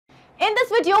In this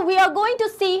video, we are going to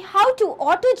see how to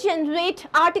auto-generate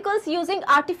articles using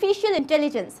artificial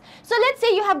intelligence. So let's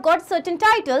say you have got certain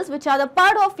titles which are the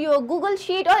part of your Google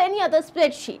Sheet or any other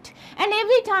spreadsheet. And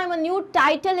every time a new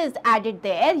title is added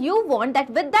there, you want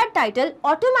that with that title,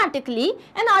 automatically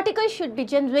an article should be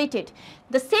generated.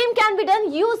 The same can be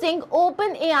done using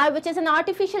OpenAI, which is an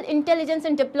artificial intelligence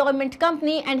and deployment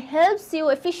company and helps you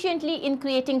efficiently in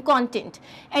creating content.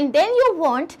 And then you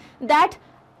want that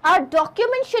a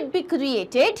document should be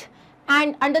created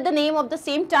and under the name of the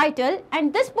same title,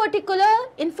 and this particular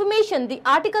information, the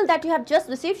article that you have just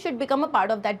received, should become a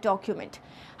part of that document.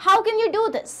 How can you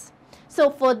do this? So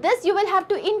for this, you will have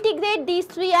to integrate these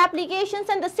three applications,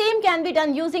 and the same can be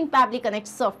done using Pabbly Connect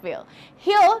software.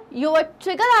 Here, your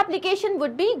trigger application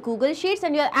would be Google Sheets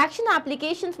and your action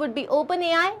applications would be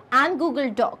OpenAI and Google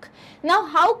Doc. Now,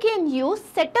 how can you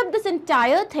set up this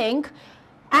entire thing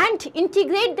and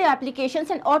integrate the applications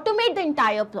and automate the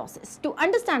entire process? To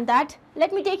understand that,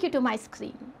 let me take you to my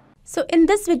screen. So in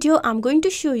this video, I'm going to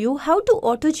show you how to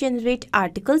auto-generate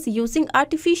articles using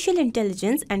artificial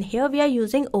intelligence, and here we are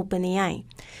using OpenAI.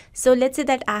 So let's say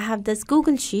that I have this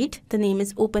Google Sheet, the name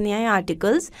is OpenAI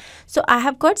Articles. So I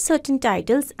have got certain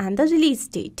titles and the release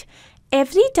date.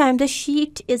 Every time the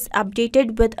sheet is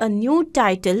updated with a new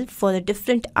title for a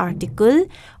different article,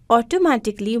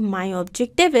 automatically my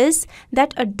objective is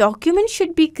that a document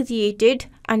should be created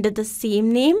under the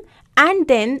same name and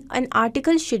then an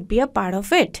article should be a part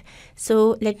of it.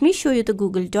 So let me show you the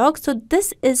Google Docs. So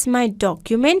this is my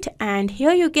document, and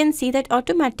here you can see that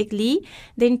automatically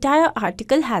the entire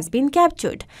article has been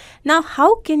captured. Now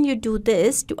how can you do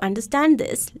this? To understand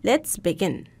this, let's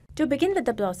begin. To begin with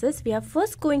the process, we are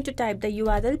first going to type the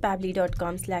URL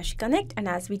pabbly.com/connect, and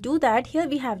as we do that, here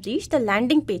we have reached the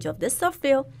landing page of this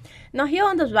software. Now here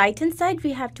on the right hand side,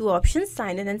 we have two options,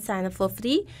 sign in and sign up for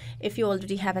free. If you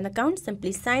already have an account,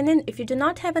 simply sign in. If you do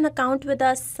not have an account with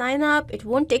us, sign up. It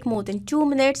won't take more than 2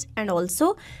 minutes, and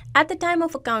also at the time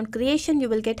of account creation, you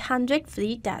will get 100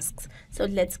 free tasks. So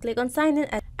let's click on sign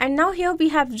in, and now here we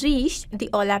have reached the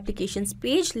all applications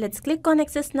page. Let's click on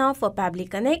access now for Pabbly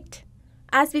Connect.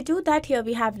 As we do that, here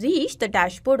we have reached the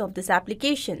dashboard of this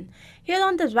application. Here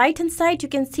on the right hand side, you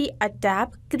can see a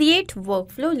tab, Create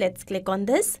Workflow. Let's click on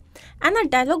this. And a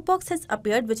dialog box has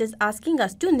appeared which is asking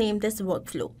us to name this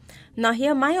workflow. Now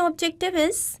here my objective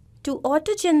is to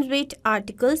auto-generate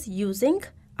articles using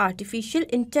artificial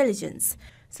intelligence.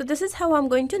 So this is how I'm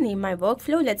going to name my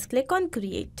workflow. Let's click on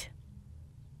Create.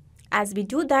 As we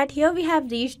do that, here we have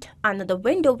reached another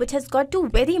window which has got two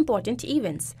very important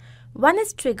events. One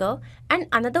is trigger and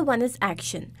another one is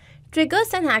action.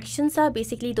 Triggers and actions are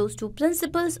basically those two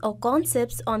principles or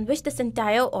concepts on which this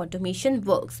entire automation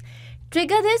works.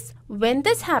 Trigger is when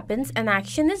this happens, and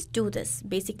action is do this.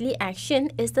 Basically,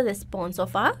 action is the response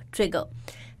of our trigger.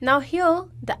 Now here,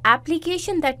 the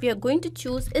application that we are going to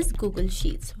choose is Google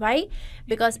Sheets. Why?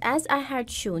 Because as I had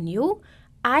shown you,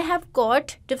 I have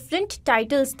got different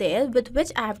titles there with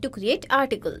which I have to create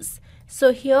articles.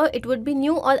 So here it would be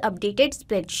new or updated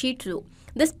spreadsheet row.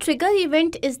 This trigger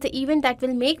event is the event that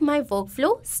will make my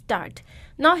workflow start.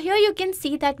 Now here you can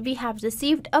see that we have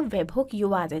received a webhook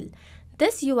URL.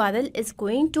 This URL is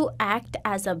going to act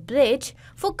as a bridge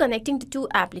for connecting the two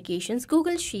applications,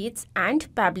 Google Sheets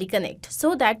and Pabbly Connect,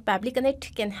 so that Pabbly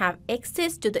Connect can have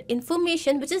access to the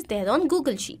information which is there on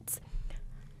Google Sheets.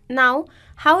 Now,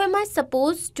 how am I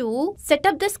supposed to set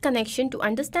up this connection? To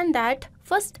understand that,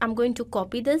 first I'm going to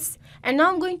copy this, and now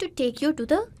I'm going to take you to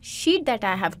the sheet that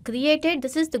I have created.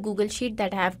 This is the Google Sheet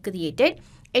that I have created.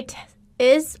 It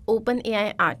is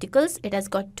OpenAI Articles. It has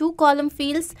got two column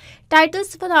fields,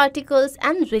 titles for articles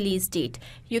and release date.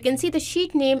 You can see the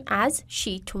sheet name as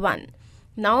Sheet 1.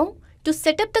 Now, to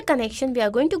set up the connection, we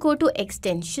are going to go to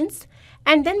Extensions,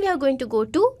 and then we are going to go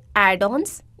to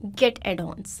Add-ons, Get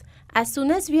Add-ons. As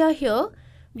soon as we are here,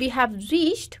 we have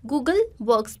reached Google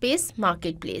Workspace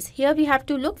Marketplace. Here we have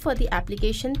to look for the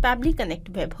application Pabbly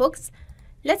Connect webhooks.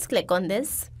 Let's click on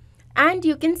this, and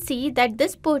you can see that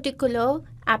this particular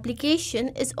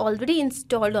application is already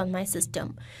installed on my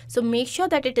system. So make sure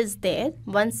that it is there.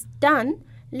 Once done,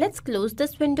 let's close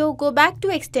this window, go back to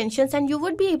extensions, and you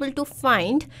would be able to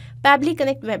find Pabbly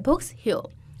Connect webhooks here.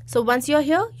 So once you're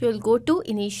here, you'll go to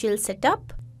Initial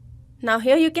Setup. Now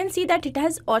here you can see that it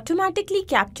has automatically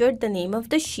captured the name of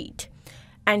the sheet.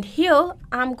 And here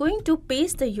I'm going to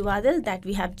paste the URL that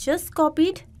we have just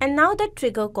copied, and now the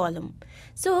trigger column.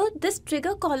 So this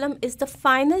trigger column is the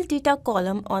final data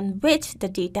column on which the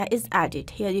data is added.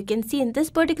 Here you can see in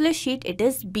this particular sheet it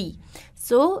is B.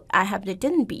 So I have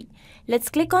written B. Let's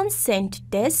click on Send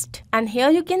Test, and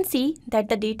here you can see that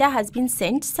the data has been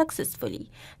sent successfully.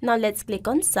 Now let's click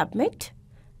on Submit.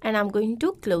 and I'm going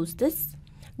to close this.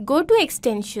 Go to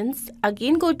extensions,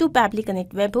 again go to Pabbly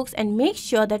Connect webhooks and make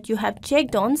sure that you have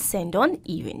checked on send on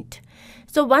event.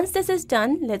 So once this is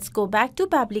done, let's go back to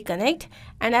Pabbly Connect,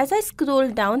 and as I scroll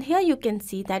down here, you can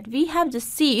see that we have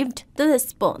received the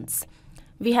response.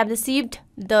 We have received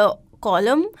the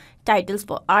column titles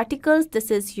for articles.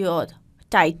 This is your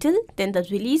title, then the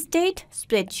release date,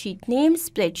 spreadsheet name,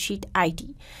 spreadsheet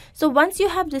ID. So once you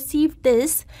have received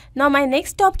this, now my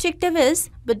next objective is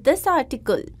with this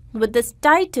article, with this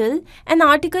title, an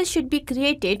article should be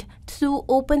created through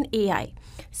OpenAI.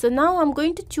 So now I'm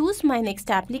going to choose my next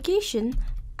application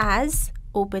as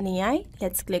OpenAI.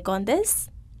 Let's click on this.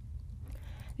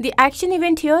 The action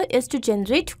event here is to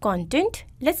generate content.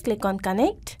 Let's click on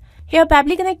connect. Here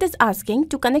Pabbly Connect is asking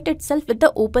to connect itself with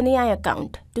the OpenAI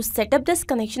account. To set up this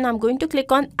connection, I'm going to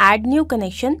click on add new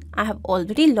connection. I have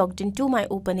already logged into my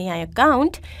OpenAI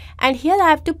account, and here I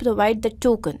have to provide the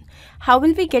token. How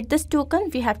will we get this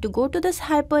token? We have to go to this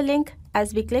hyperlink.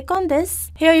 As we click on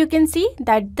this, here you can see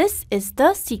that this is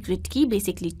the secret key,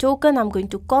 basically token. I'm going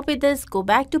to copy this, go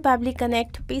back to Pabbly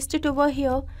Connect, paste it over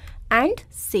here and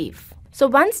save. So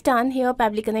once done, here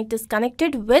Pabbly Connect is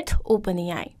connected with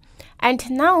OpenAI.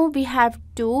 And now we have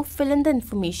to fill in the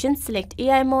information, select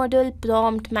AI model,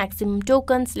 prompt, maximum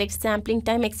token, select sampling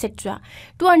time, etc.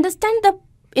 To understand the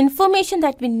information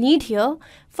that we need here,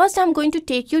 first I'm going to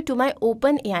take you to my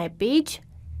OpenAI page.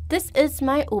 This is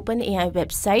my OpenAI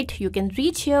website. You can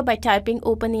reach here by typing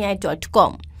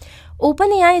openai.com.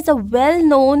 OpenAI is a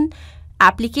well-known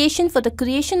application for the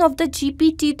creation of the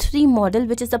GPT-3 model,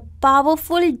 which is a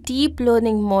powerful deep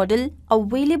learning model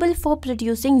available for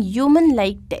producing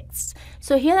human-like texts.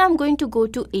 So here I'm going to go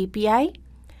to API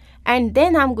and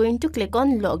then I'm going to click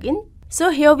on login. So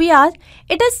here we are.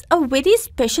 It is a very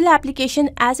special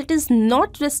application as it is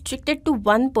not restricted to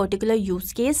one particular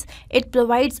use case. It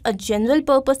provides a general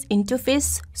purpose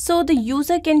interface so the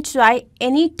user can try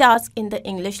any task in the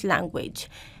English language.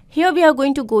 Here we are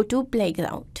going to go to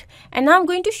playground, and now I'm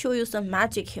going to show you some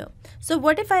magic here. So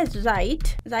what if I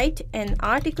write an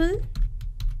article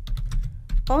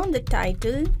on the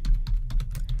title,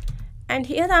 and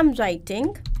here I'm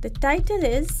writing the title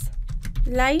is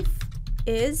Life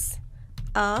is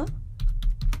a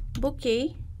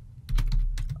Bouquet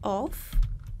of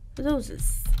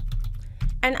Roses,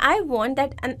 and I want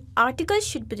that an article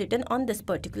should be written on this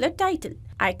particular title.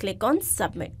 I click on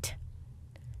submit.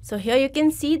 So here you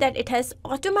can see that it has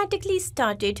automatically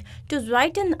started to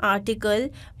write an article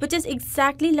which is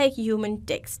exactly like human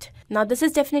text. Now this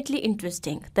is definitely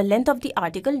interesting. The length of the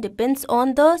article depends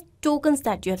on the tokens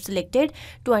that you have selected.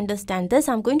 To understand this,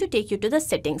 I'm going to take you to the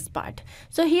settings part.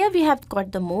 So here we have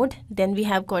got the mode, then we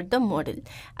have got the model.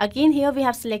 Again here we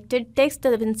have selected text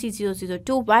relevancy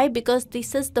 002. Why? Because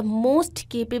this is the most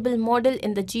capable model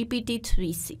in the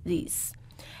GPT-3 series.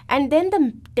 And then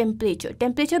the temperature.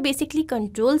 Temperature basically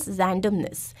controls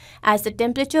randomness. As the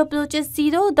temperature approaches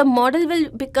 0, the model will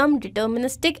become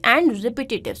deterministic and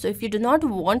repetitive. So if you do not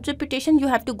want repetition, you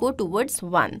have to go towards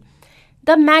 1.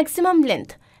 The maximum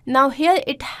length. Now here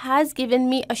it has given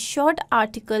me a short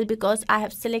article because I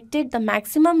have selected the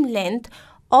maximum length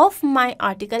of my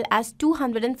article as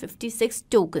 256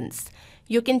 tokens.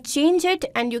 You can change it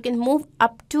and you can move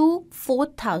up to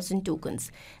 4,000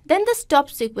 tokens. Then the stop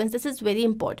sequence, this is very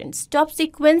important. Stop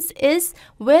sequence is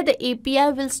where the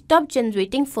API will stop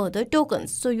generating further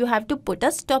tokens. So you have to put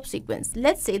a stop sequence.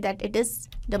 Let's say that it is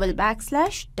 ####.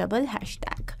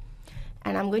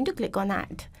 And I'm going to click on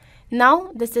add.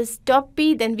 Now this is stop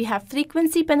P, then we have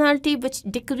frequency penalty, which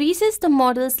decreases the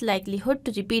model's likelihood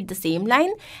to repeat the same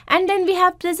line, and then we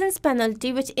have presence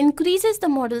penalty, which increases the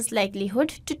model's likelihood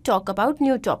to talk about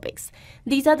new topics.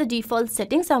 These are the default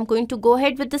settings. I'm going to go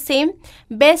ahead with the same.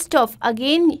 Best of,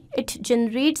 again it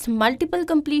generates multiple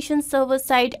completions server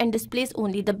side and displays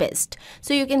only the best.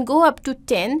 So you can go up to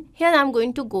 10. Here I'm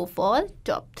going to go for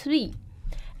top 3.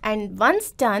 And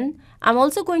once done, I'm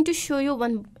also going to show you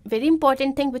one very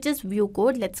important thing, which is view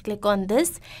code. Let's click on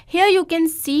this. Here you can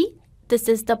see this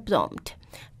is the prompt.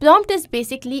 Prompt is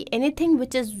basically anything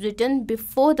which is written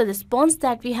before the response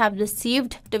that we have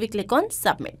received. So we click on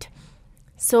submit.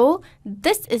 So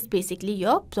this is basically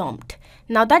your prompt.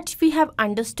 Now that we have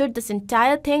understood this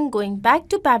entire thing, going back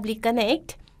to Pabbly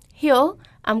Connect, here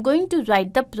I'm going to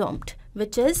write the prompt,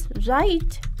 which is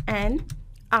write an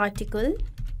article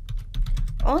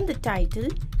on the title,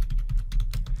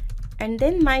 and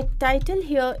then my title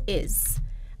here is,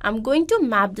 I'm going to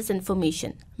map this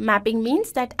information. Mapping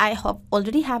means that I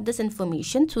already have this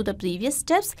information through the previous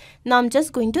steps. Now I'm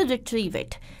just going to retrieve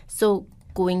it. So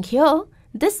going here,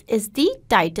 this is the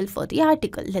title for the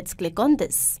article. Let's click on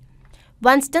this.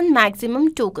 Once done,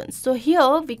 maximum tokens. So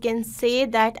here we can say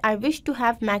that I wish to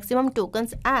have maximum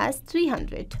tokens as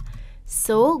 300.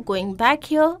 So going back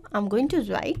here, I'm going to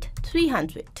write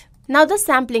 300. Now the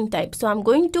sampling type. So I'm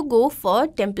going to go for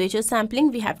temperature sampling.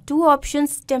 We have two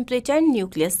options, temperature and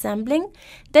nucleus sampling.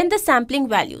 Then the sampling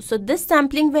value. So this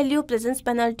sampling value presents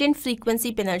penalty and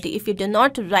frequency penalty. If you do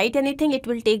not write anything, it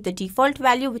will take the default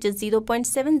value, which is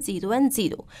 0.70 and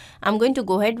 0. I'm going to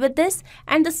go ahead with this.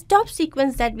 And the stop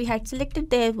sequence that we had selected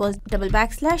there was //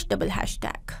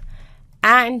 ##.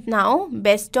 And now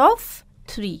best of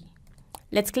 3.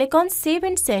 Let's click on save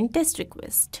and send test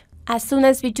request. As soon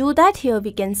as we do that, here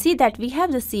we can see that we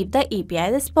have received the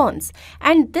API response,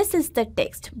 and this is the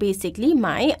text, basically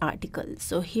my article.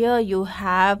 So here you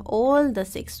have all the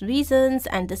 6 reasons,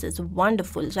 and this is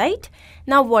wonderful, right?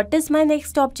 Now what is my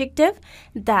next objective?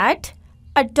 That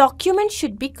a document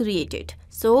should be created.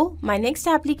 So my next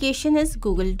application is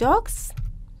Google Docs.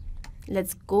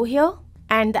 Let's go here,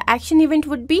 and the action event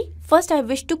would be, first I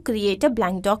wish to create a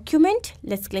blank document.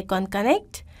 Let's click on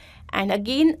connect. And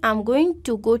again, I'm going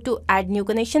to go to add new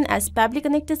connection, as Pabbly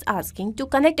Connect is asking to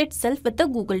connect itself with the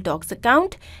Google Docs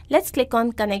account. Let's click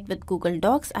on connect with Google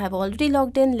Docs. I have already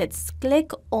logged in. Let's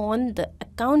click on the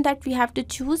account that we have to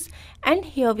choose. And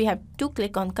here we have to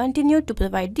click on continue to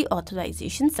provide the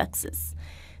authorization success.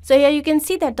 So here you can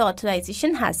see that the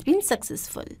authorization has been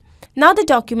successful. Now the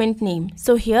document name.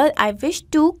 So here I wish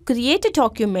to create a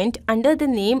document under the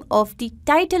name of the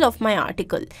title of my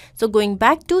article. So going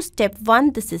back to step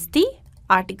 1, this is the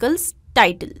article's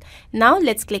title. Now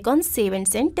let's click on save and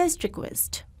send test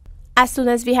request. As soon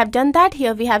as we have done that,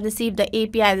 here we have received the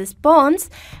API response,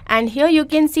 and here you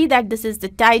can see that this is the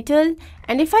title.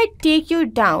 And if I take you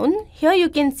down, here you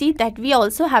can see that we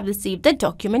also have received the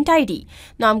document ID.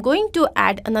 Now I'm going to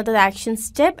add another action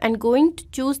step and going to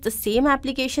choose the same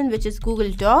application, which is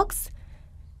Google Docs.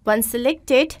 Once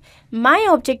selected, my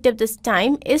objective this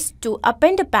time is to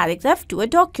append a paragraph to a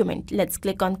document. Let's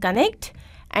click on connect,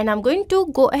 and I'm going to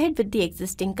go ahead with the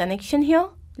existing connection here.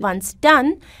 Once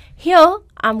done, here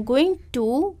I'm going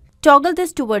to toggle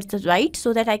this towards the right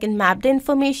so that I can map the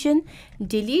information,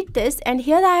 delete this, and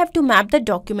here I have to map the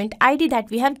document ID that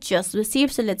we have just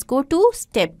received. So let's go to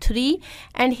step 3,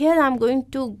 and here I'm going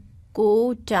to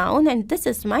go down, and this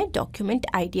is my document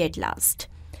ID at last.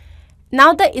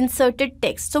 Now the inserted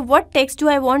text. So what text do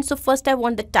I want? So first I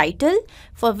want the title,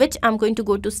 for which I'm going to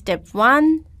go to step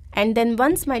 1, and then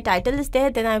once my title is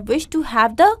there, then I wish to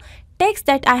have the text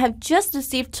that I have just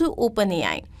received through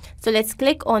OpenAI. So let's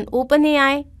click on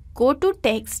OpenAI, go to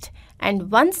text,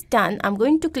 and once done, I'm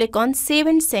going to click on save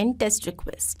and send test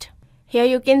request. Here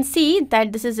you can see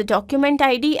that this is a document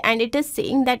ID, and it is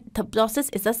saying that the process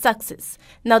is a success.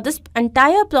 Now this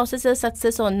entire process is a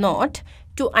success or not,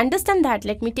 to understand that,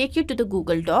 let me take you to the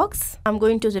Google Docs. I'm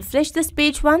going to refresh this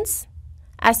page once.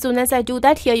 As soon as I do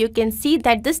that, here you can see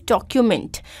that this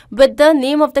document with the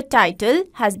name of the title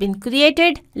has been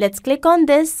created. Let's click on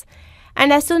this.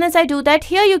 And as soon as I do that,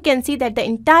 here you can see that the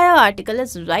entire article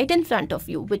is right in front of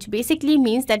you, which basically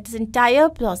means that this entire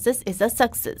process is a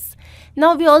success.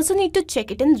 Now we also need to check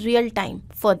it in real time.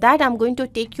 For that, I'm going to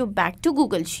take you back to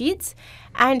Google Sheets.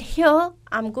 And here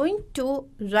I'm going to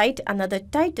write another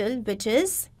title, which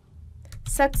is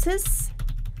Success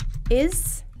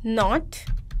is Not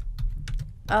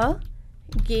a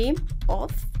Game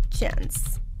of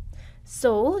Chance.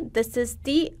 So this is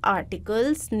the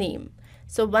article's name.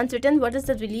 So once written, what is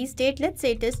the release date? Let's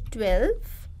say it is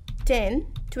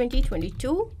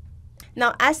 12/10/2022.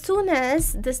 Now as soon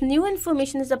as this new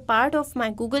information is a part of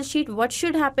my Google Sheet, what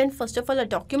should happen? First of all, a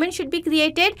document should be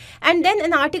created, and then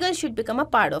an article should become a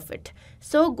part of it.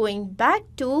 So going back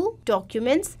to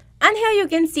documents, and here you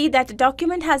can see that a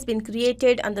document has been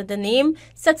created under the name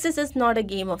Success is Not a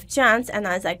Game of Chance, and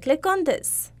as I click on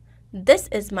this, this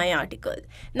is my article.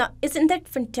 Now isn't that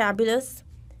fantabulous?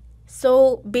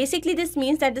 So basically this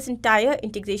means that this entire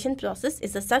integration process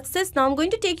is a success. Now I'm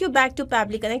going to take you back to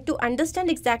Pabbly Connect to understand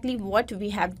exactly what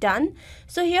we have done.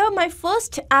 So here my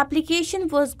first application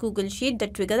was Google Sheet, the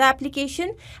trigger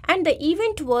application, and the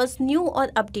event was new or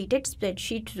updated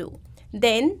spreadsheet row.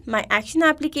 Then my action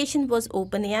application was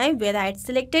OpenAI, where I had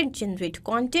selected generate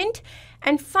content.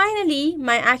 And finally,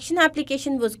 my action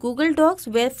application was Google Docs,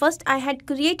 where first I had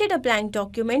created a blank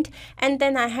document and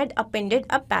then I had appended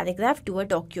a paragraph to a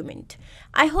document.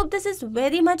 I hope this is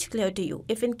very much clear to you.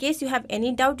 If in case you have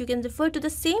any doubt, you can refer to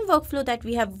the same workflow that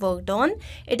we have worked on.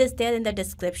 It is there in the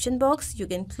description box. You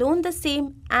can clone the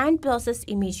same and process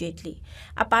immediately.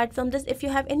 Apart from this, if you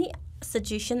have any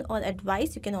suggestion or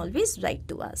advice, you can always write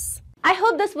to us. I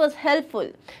hope this was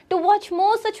helpful. To watch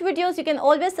more such videos, you can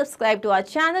always subscribe to our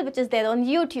channel, which is there on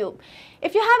YouTube.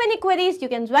 If you have any queries, you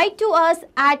can write to us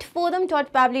at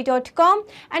forum.pabbly.com,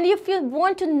 and if you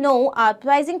want to know our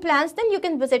pricing plans, then you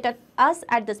can visit us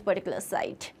at this particular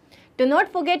site. Do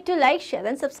not forget to like, share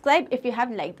and subscribe if you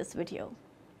have liked this video.